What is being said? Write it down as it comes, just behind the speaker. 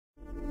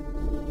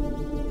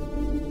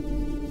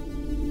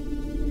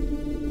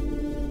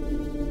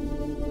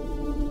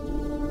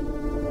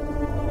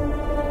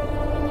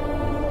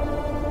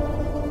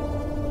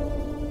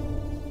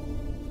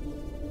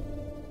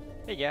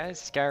Hey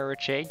guys,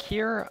 skyorrichegg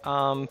here.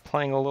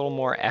 Playing a little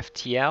more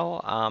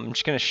FTL. I'm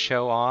just gonna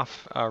show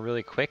off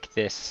really quick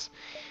this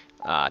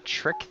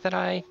trick that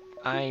I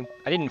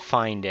didn't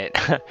find it.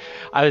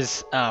 I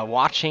was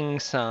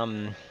watching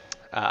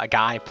a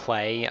guy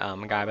play, a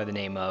guy by the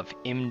name of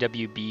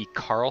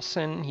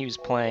Mwbcarlson. He was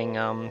playing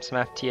some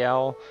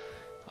FTL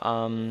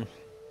on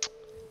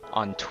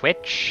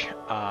Twitch.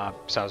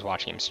 So I was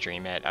watching him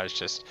stream it. I was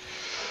just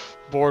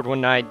bored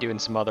one night doing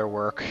some other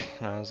work,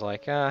 and I was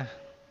like,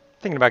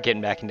 thinking about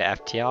getting back into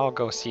FTL. I'll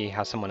go see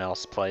how someone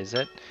else plays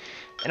it.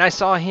 And I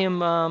saw him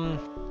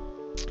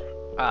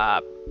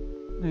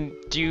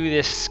do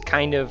this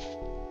kind of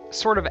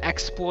sort of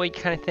exploit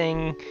kind of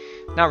thing.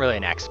 Not really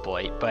an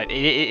exploit, but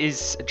it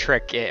is a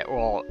trick.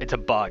 Well, it's a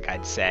bug,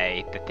 I'd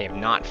say, that they have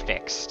not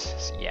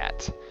fixed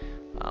yet.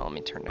 Let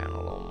me turn down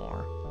a little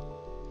more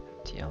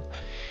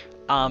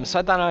FTL. So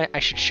I thought I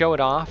should show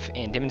it off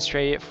and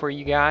demonstrate it for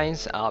you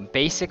guys.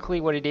 Basically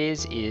what it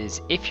is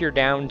if you're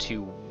down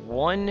to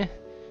one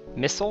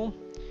missile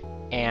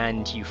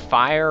and you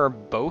fire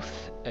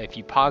both, if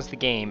you pause the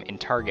game and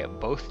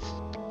target both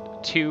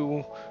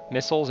two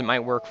missiles, it might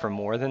work for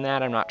more than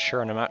that, I'm not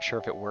sure, and I'm not sure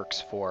if it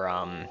works for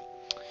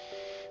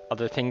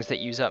other things that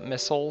use up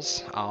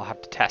missiles. I'll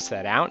have to test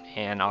that out,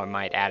 and I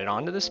might add it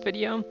onto this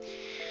video.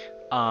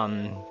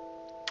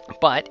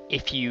 But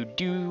if you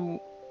do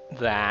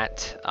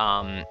that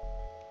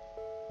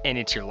and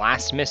it's your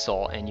last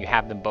missile and you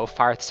have them both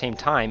fire at the same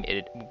time,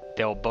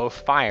 they'll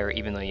both fire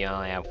even though you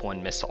only have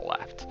one missile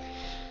left.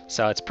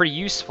 So it's pretty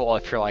useful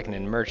if you're like in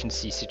an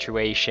emergency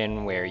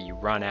situation where you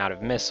run out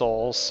of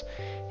missiles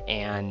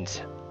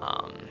and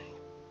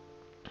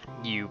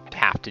you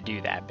have to do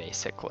that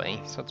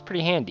basically. So it's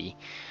pretty handy.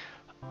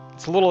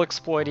 It's a little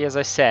exploity, as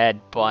I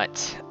said,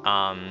 but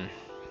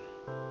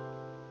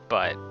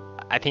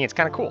I think it's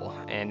kind of cool,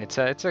 and it's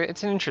an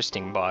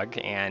interesting bug,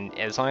 and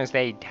as long as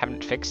they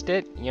haven't fixed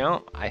it, you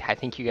know, I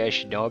think you guys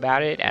should know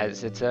about it,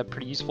 as it's a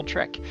pretty useful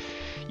trick.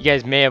 You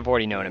guys may have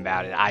already known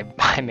about it.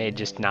 I may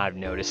just not have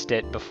noticed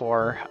it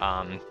before,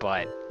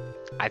 but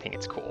I think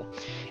it's cool.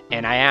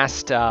 And I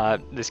asked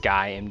this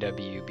guy,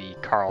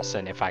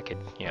 Mwbcarlson, if I could,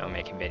 you know,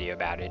 make a video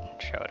about it,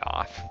 show it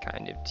off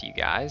kind of to you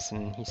guys,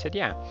 and he said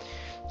yeah.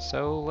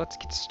 So let's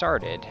get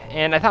started.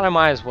 And I thought I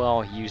might as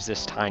well use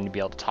this time to be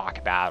able to talk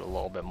about a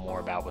little bit more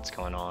about what's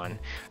going on.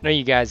 I know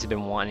you guys have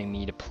been wanting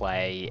me to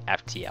play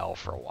FTL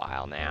for a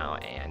while now,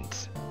 and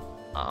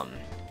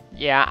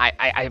yeah,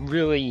 I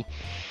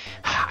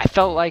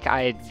felt like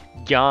I'd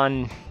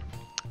done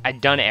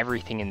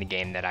everything in the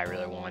game that I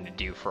really wanted to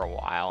do for a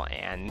while,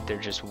 and there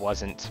just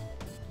wasn't,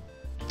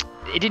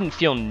 it didn't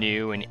feel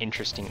new and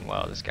interesting.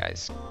 Whoa, this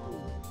guy's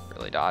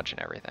really dodging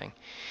everything.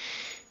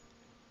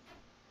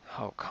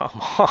 Oh, come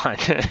on.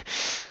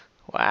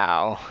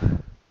 Wow.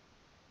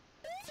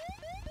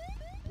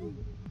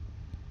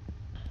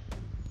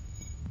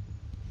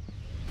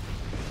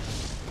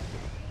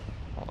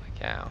 Holy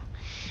cow.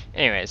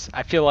 Anyways,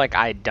 I feel like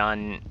I'd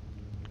done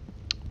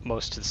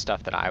most of the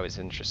stuff that I was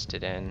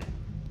interested in.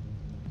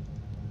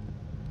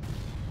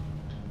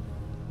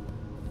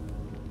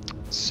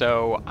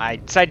 So I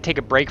decided to take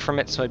a break from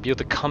it so I'd be able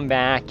to come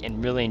back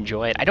and really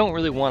enjoy it. I don't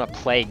really want to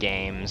play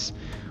games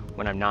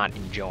when I'm not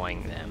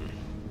enjoying them.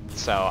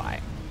 So I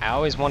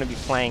always want to be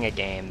playing a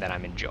game that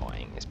I'm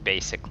enjoying, is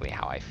basically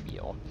how I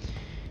feel.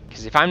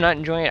 Because if I'm not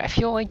enjoying it, I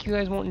feel like you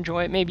guys won't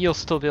enjoy it. Maybe you'll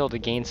still be able to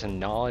gain some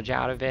knowledge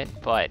out of it,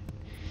 but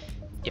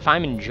if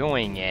I'm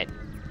enjoying it,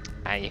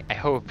 I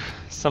hope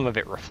some of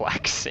it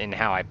reflects in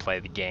how I play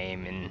the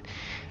game and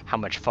how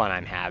much fun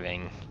I'm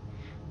having,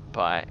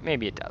 but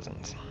maybe it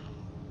doesn't.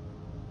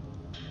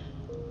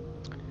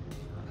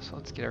 So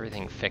let's get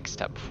everything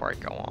fixed up before I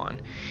go on.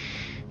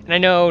 And I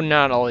know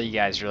not all of you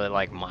guys really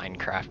like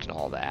Minecraft and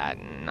all that,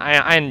 and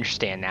I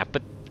understand that,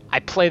 but I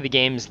play the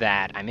games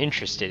that I'm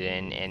interested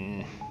in,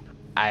 and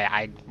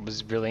I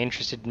was really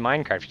interested in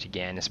Minecraft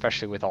again,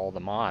 especially with all the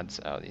mods.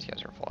 Oh, these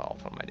guys are full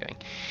health. What am I doing?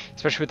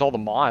 Especially with all the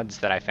mods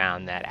that I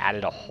found that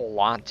added a whole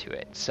lot to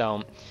it.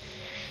 So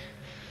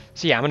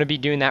yeah, I'm going to be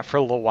doing that for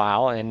a little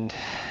while, and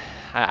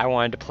I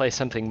wanted to play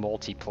something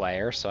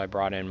multiplayer, so I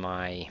brought in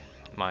my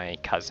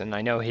cousin.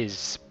 I know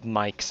his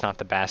mic's not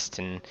the best,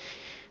 and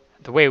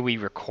the way we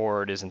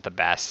record isn't the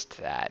best,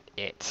 that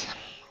it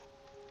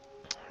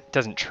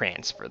doesn't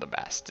transfer the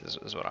best,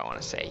 is what I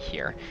want to say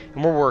here.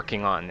 And we're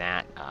working on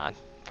that,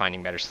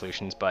 finding better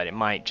solutions, but it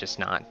might just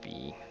not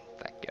be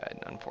that good,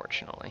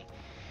 unfortunately.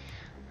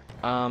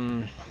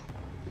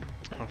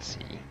 Let's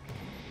see.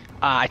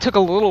 I took a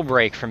little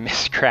break from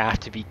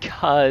Mistcraft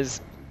because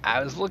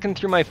I was looking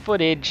through my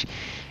footage,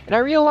 and I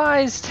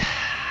realized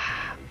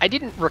I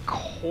didn't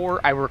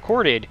record. I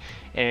recorded,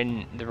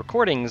 and the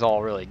recording's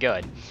all really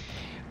good.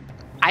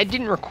 I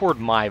didn't record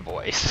my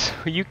voice.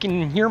 You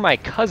can hear my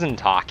cousin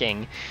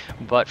talking,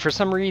 but for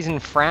some reason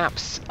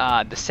Fraps,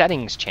 the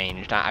settings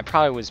changed. I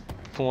probably was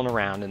fooling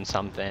around in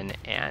something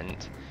and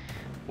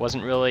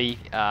wasn't really,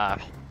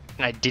 and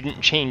I didn't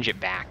change it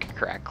back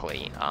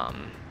correctly.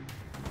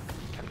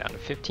 Come down to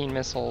 15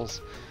 missiles.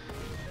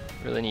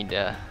 Really need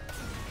to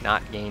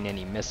not gain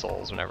any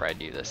missiles whenever I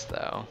do this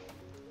though.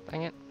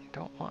 Dang it, I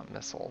don't want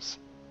missiles.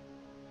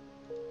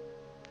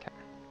 Okay.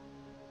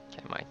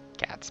 Okay, my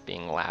cat's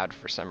being loud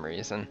for some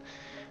reason.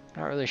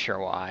 Not really sure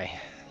why.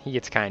 He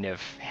gets kind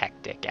of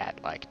hectic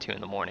at like 2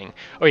 in the morning.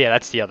 Oh yeah,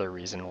 that's the other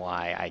reason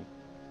why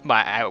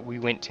we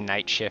went to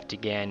night shift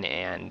again,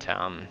 and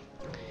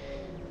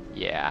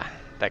yeah,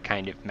 that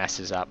kind of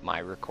messes up my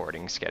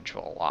recording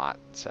schedule a lot.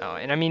 So,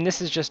 and I mean, this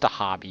is just a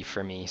hobby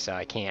for me, so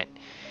I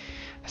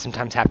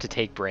sometimes have to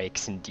take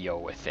breaks and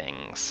deal with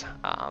things.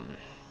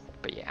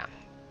 But yeah.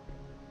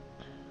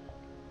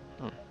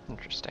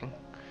 Interesting.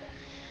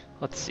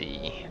 Let's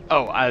see.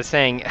 Oh, I was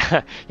saying,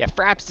 yeah,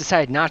 Fraps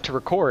decided not to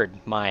record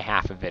my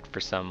half of it for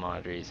some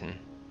odd reason.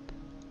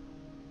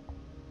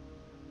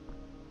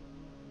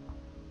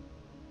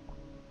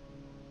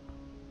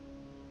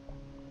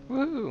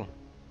 Woo!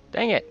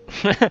 Dang it!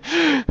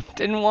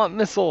 Didn't want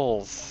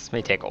missiles. This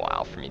may take a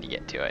while for me to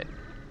get to it.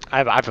 I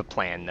have a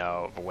plan,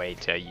 though, of a way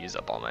to use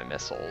up all my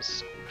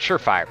missiles.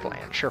 Surefire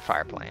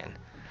plan.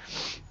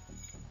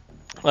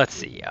 Let's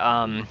see.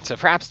 So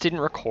Fraps didn't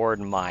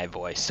record my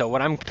voice. So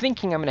what I'm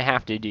thinking I'm going to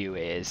have to do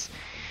is...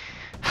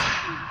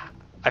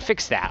 I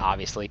fixed that,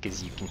 obviously,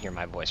 because you can hear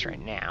my voice right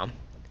now.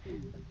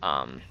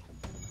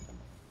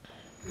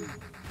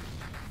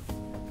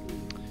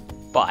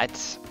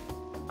 But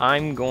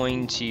I'm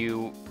going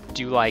to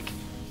do like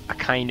a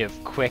kind of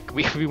quick...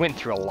 We went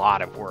through a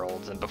lot of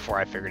worlds and before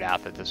I figured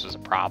out that this was a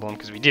problem,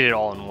 because we did it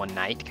all in one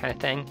night kind of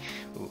thing.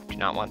 Ooh, do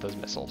not want those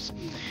missiles.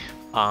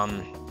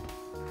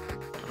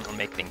 It'll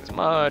make things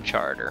much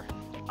harder.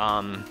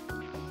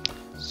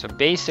 So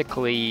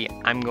basically,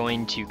 I'm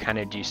going to kind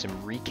of do some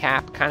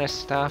recap kind of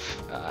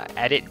stuff,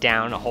 edit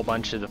down a whole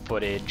bunch of the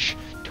footage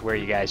to where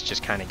you guys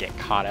just kind of get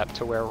caught up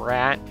to where we're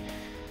at,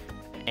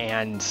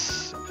 and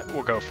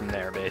we'll go from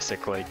there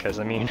basically, because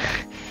I mean,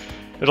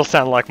 it'll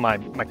sound like my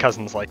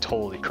cousin's like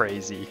totally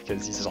crazy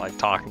because he's like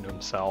talking to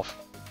himself.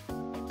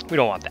 We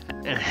don't want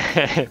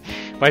that.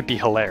 Might be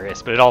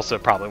hilarious, but it also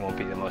probably won't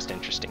be the most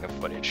interesting of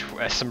footage.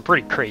 Some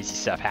pretty crazy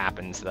stuff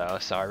happens though,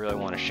 so I really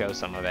want to show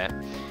some of it.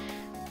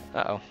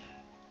 Uh-oh.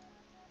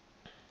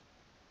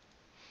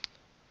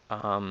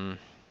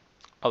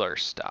 Other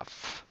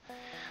stuff.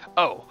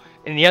 Oh,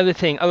 and the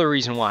other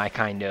reason why I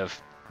kind of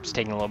was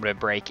taking a little bit of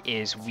break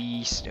is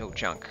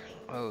junk.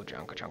 Oh,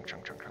 junk.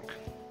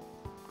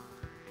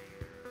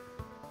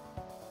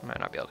 Might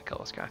not be able to kill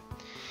this guy.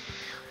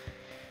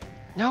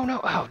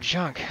 No, oh,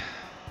 junk.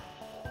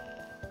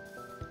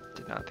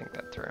 Did not think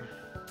that through.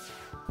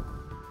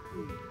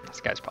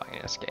 This guy's probably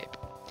gonna escape.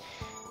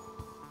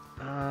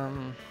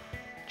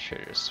 Should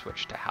have just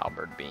switched to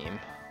halberd beam.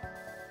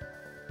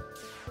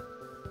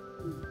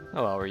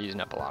 Oh well, we're using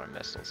up a lot of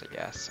missiles, I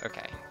guess.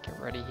 Okay, get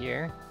ready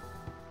here.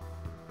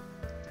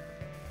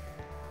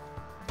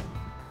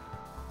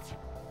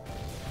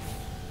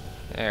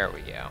 There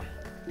we go.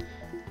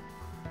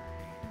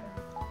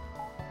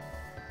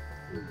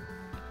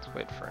 Let's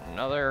wait for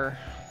another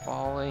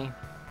volley.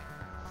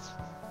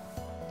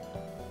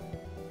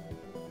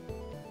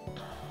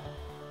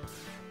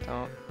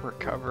 Don't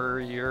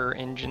recover your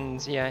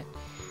engines yet.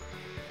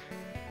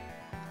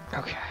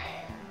 Okay.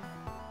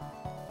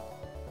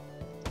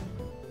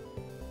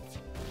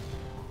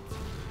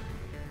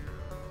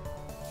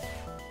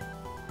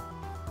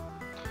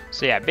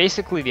 So yeah,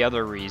 basically the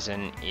other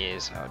reason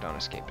is... Oh, don't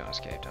escape.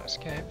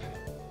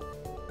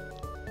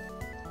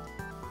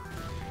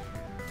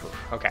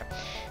 Oof, okay.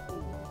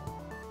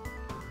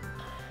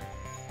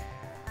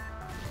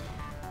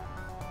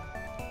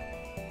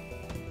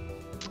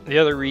 The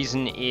other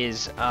reason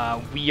is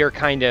we are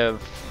kind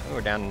of... Oh,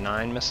 we're down to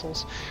 9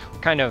 missiles. We're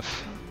kind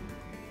of...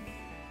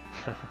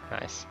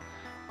 Nice.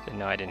 Didn't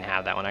know I didn't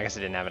have that one. I guess I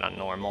didn't have it on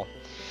normal.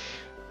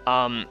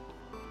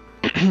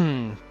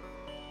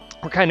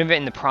 We're kind of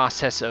in the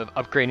process of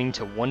upgrading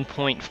to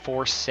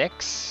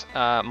 1.46,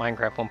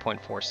 Minecraft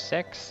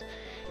 1.46,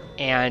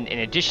 and in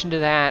addition to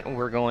that,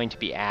 we're going to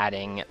be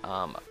adding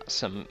a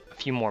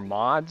few more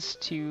mods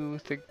to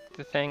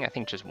the thing. I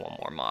think just one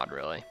more mod,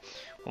 really.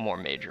 One more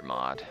major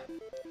mod.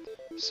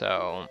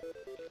 So,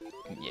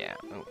 yeah.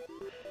 Oh.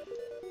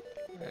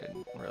 I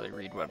didn't really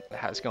read what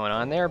has going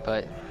on there,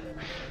 but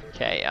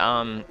okay.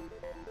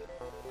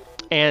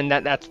 And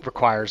that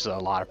requires a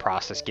lot of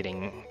process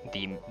getting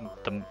the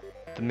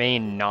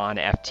main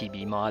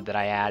non-FTB mod that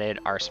I added,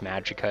 Ars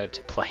Magica,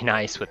 to play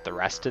nice with the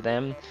rest of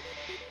them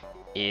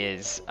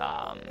is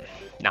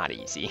not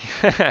easy.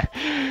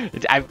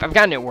 I've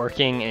gotten it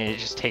working, and it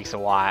just takes a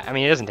while. I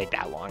mean, it doesn't take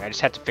that long. I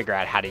just have to figure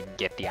out how to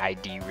get the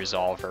ID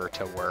resolver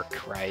to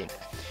work, right?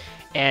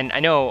 And I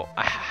know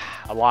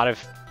a lot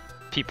of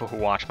people who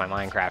watch my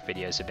Minecraft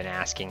videos have been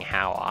asking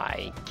how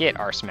I get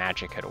Ars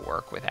Magica to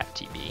work with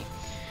FTB.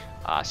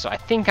 So I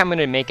think I'm going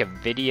to make a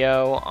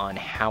video on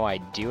how I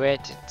do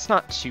it. It's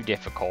not too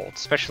difficult,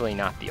 especially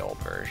not the old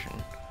version.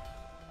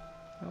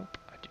 Nope,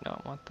 I do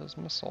not want those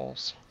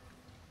missiles.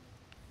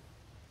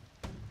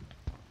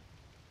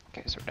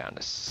 Okay, so we're down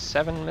to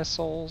 7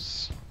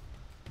 missiles.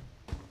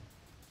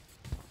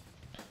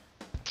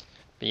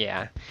 But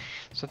yeah,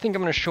 So I think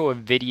I'm going to show a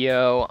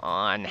video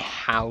on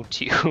how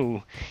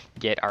to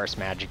get Ars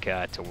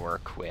Magica to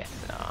work with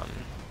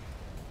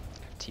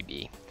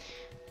FTB.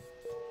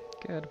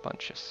 Good, a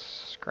bunch of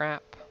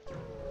scrap.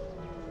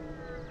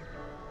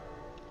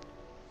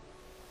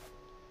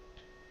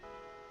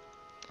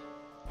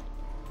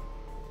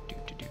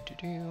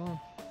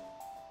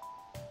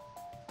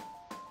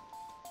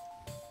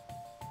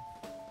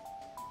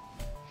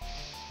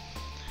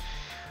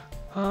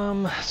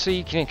 So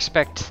you can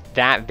expect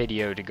that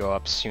video to go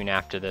up soon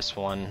after this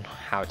one,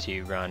 how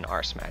to run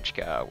Ars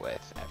Magica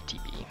with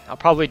FTB. I'll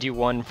probably do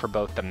one for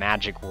both the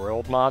Magic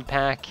World mod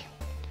pack,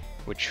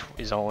 which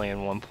is only in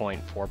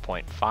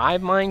 1.4.5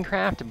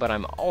 Minecraft, but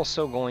I'm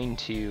also going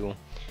to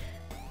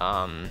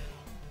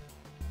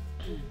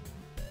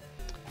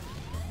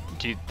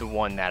do the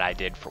one that I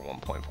did for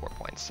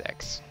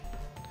 1.4.6.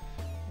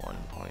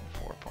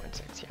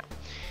 1.4.6, yeah.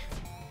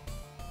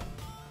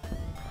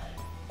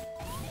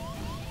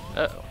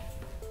 Uh-oh.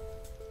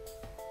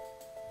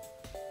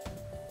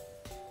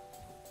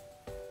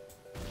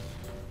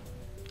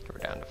 We're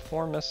down to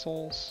 4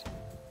 missiles.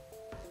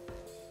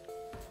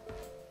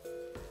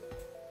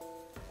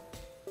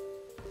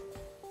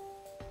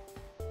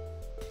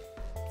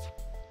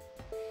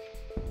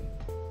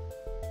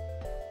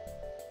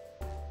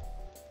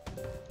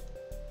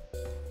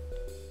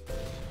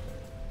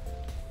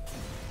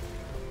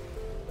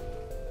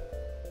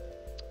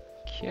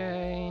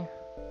 Okay.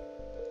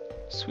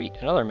 Sweet,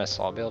 another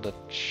missile. I'll be able to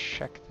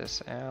check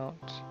this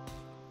out.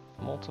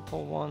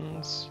 Multiple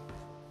ones.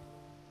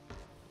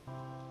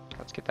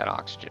 Let's get that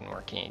oxygen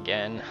working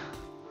again.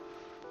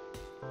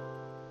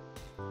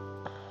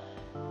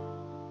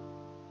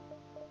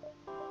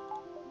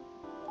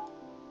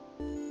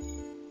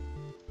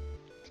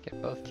 Let's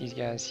get both these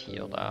guys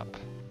healed up.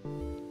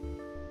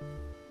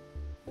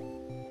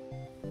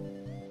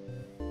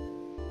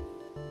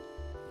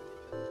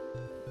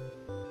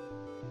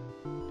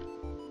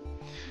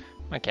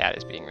 My cat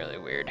is being really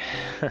weird.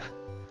 Get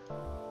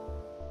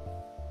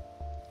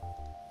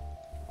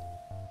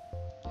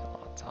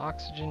lots of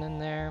oxygen in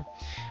there.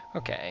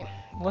 Okay,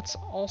 let's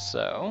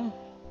also...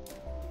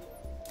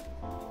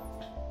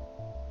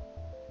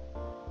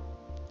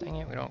 Dang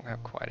it, we don't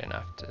have quite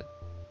enough to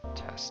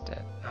test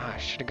it. Oh, I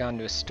should have gone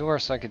to a store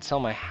so I could sell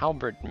my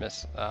halberd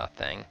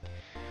thing.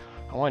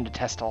 I wanted to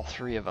test all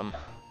 3 of them.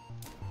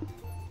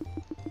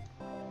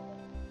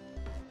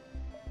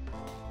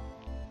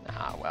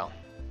 Ah, well.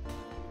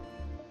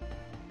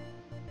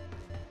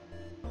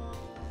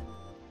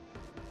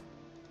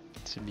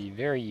 This would be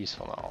very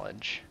useful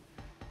knowledge.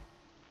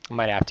 I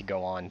might have to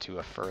go on to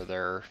a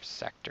further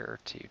sector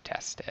to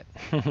test it.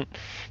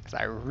 Because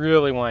I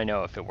really want to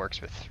know if it works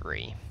with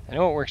 3. I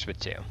know it works with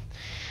 2.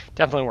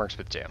 Definitely works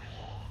with 2.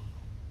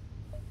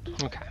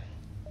 Okay.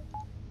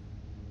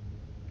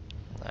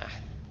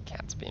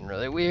 Cat's being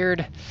really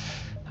weird.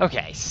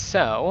 Okay,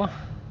 so...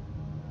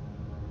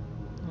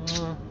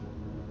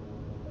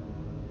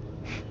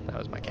 that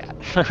was my cat.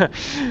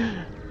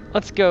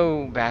 Let's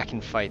go back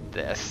and fight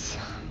this.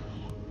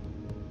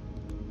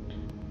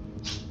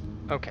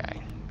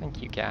 Okay,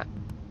 thank you, cat.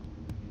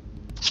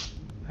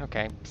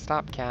 Okay,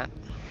 stop, cat.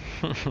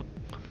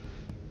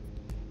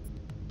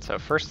 So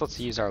first let's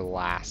use our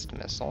last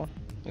missile.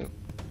 Ooh.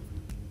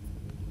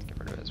 Let's get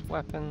rid of his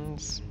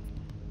weapons.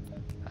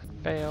 That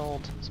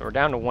failed. So we're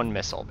down to 1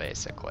 missile,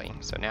 basically.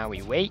 So now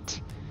we wait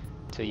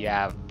till you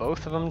have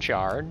both of them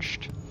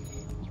charged.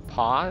 You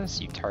pause,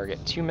 you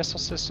target 2 missile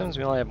systems.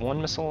 We only have 1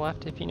 missile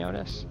left, if you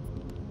notice.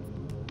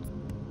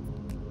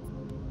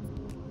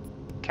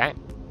 Okay,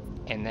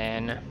 and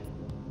then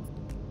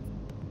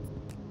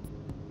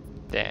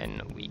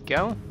we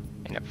go,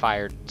 and it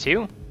fired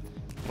 2,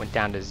 went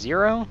down to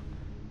 0,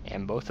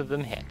 and both of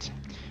them hit.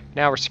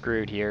 Now we're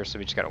screwed here, so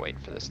we just gotta wait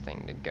for this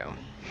thing to go.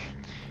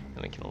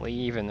 Then we can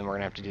leave, and then we're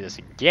gonna have to do this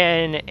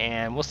again,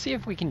 and we'll see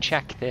if we can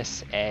check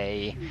this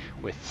A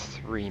with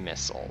 3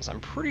 missiles. I'm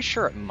pretty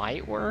sure it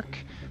might work,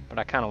 but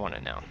I kinda wanna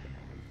know.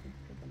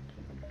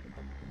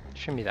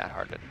 Shouldn't be that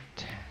hard to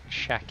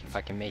check if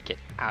I can make it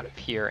out of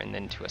here and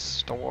then to a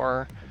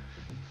store.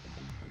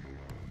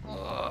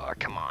 Oh,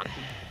 come on.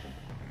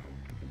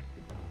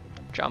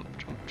 Jump,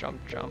 jump,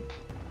 jump, jump.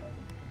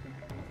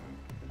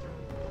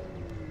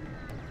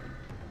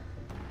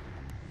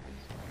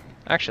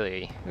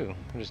 Actually, ooh,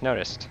 I just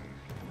noticed.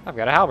 I've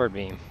got a halberd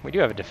beam. We do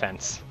have a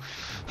defense.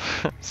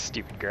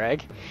 Stupid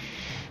Greg.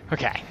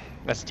 Okay,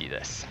 let's do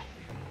this.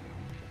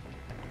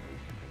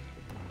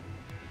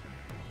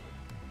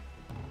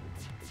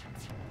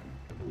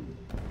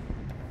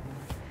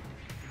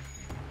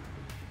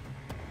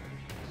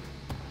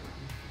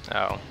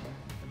 Oh.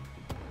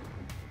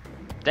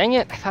 Dang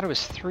it, I thought it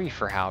was 3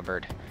 for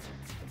halberd.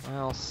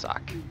 Well,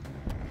 suck.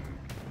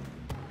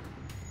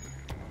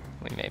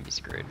 We may be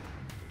screwed.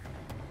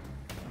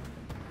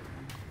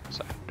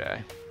 So I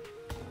die.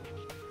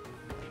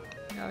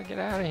 Gotta get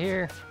out of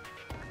here.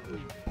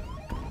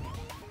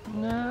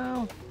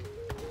 No.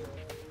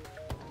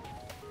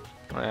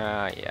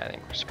 Yeah, I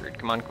think we're screwed.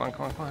 Come on, come on,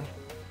 come on, come on.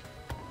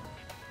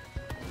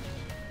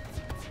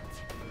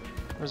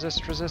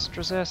 Resist, resist,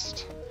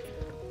 resist.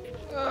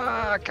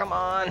 Ah, come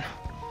on.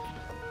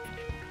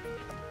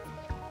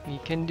 We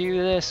can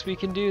do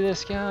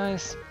this,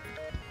 guys.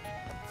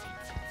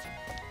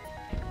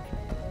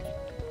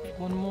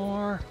 One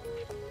more.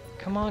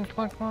 Come on,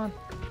 come on, come on.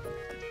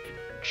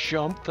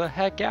 Jump the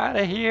heck out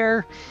of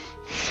here.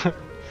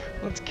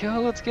 Let's go,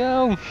 let's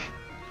go.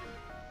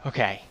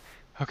 Okay,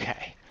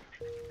 okay.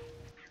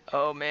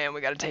 Oh man,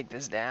 we gotta take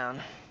this down.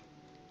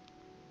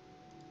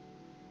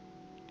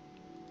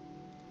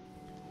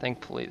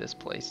 Thankfully, this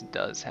place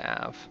does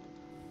have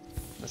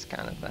this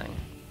kind of thing.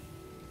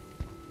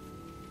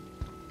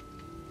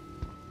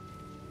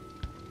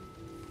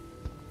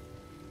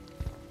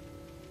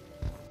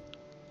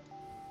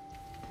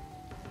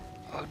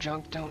 Oh,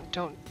 junk!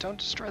 Don't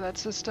destroy that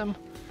system.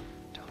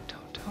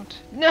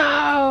 Don't.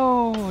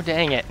 No!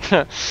 Dang it!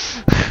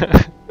 That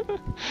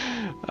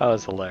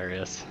was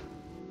hilarious.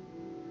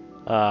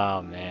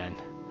 Oh man.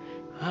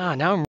 Ah,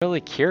 now I'm really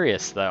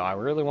curious though. I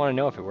really want to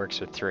know if it works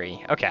with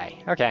 3.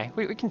 Okay,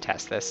 we can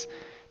test this.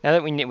 Now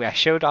that I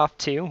showed off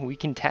 2, we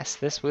can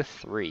test this with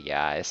 3,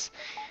 guys.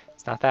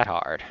 It's not that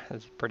hard.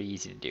 It's pretty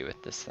easy to do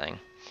with this thing.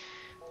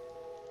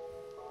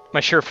 My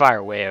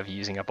surefire way of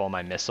using up all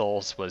my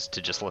missiles was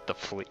to just let the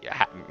fleet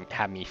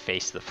have me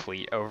face the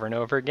fleet over and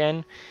over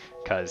again,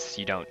 because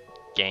you don't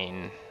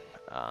gain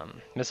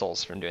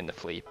missiles from doing the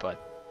fleet. But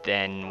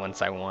then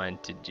once I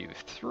wanted to do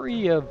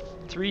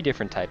 3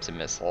 different types of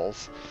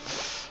missiles,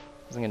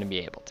 I wasn't going to be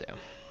able to.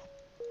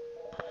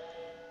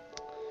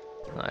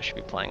 I should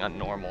be playing on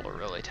normal to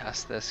really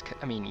test this.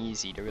 I mean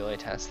easy to really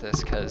test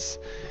this, because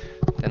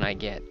then I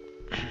get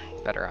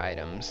better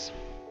items.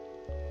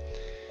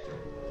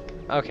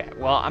 Okay,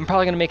 well, I'm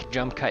probably going to make a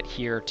jump cut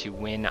here to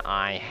when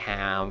I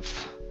have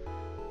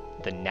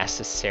the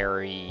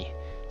necessary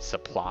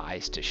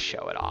supplies to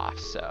show it off,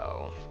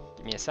 so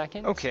give me a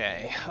second.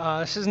 Okay,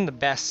 this isn't the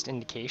best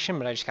indication,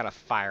 but I just got a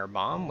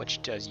firebomb,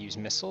 which does use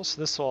missiles,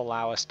 so this will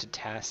allow us to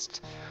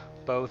test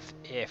both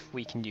if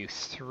we can do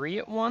 3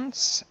 at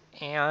once,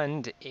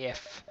 and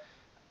if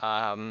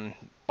bomb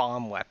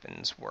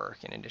weapons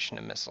work in addition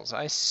to missiles.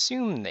 I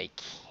assume they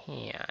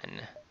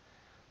can.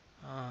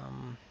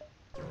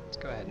 Let's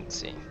go ahead and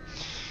see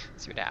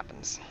what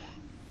happens.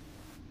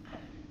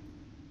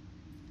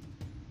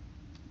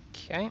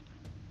 Okay,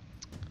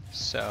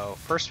 so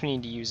first we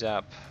need to use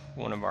up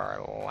one of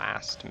our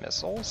last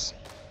missiles.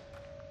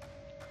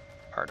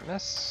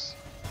 Artemis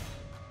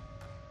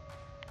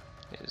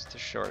is the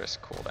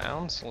shortest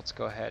cooldown, so let's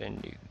go ahead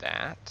and do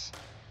that.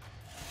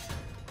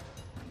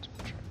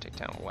 Try to take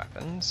down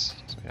weapons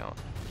so we don't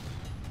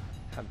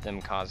have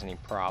them cause any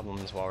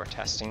problems while we're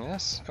testing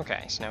this.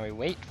 Okay, so now we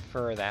wait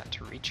for that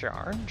to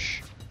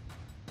recharge.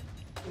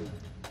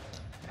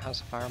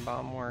 How's a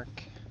firebomb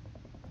work?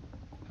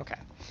 Okay,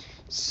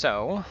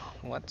 so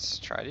let's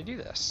try to do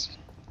this.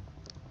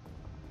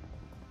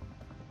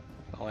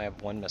 I only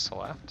have 1 missile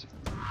left.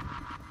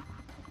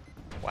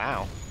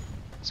 Wow.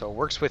 So it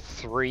works with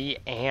 3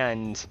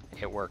 and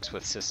it works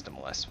with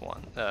systemless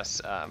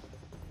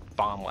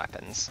bomb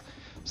weapons.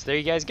 So there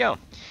you guys go.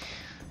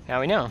 Now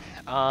we know.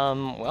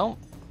 Well,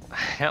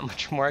 not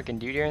much more I can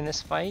do during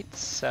this fight,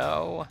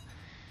 so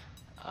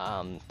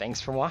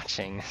thanks for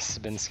watching. This has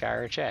been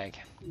skyorrichegg.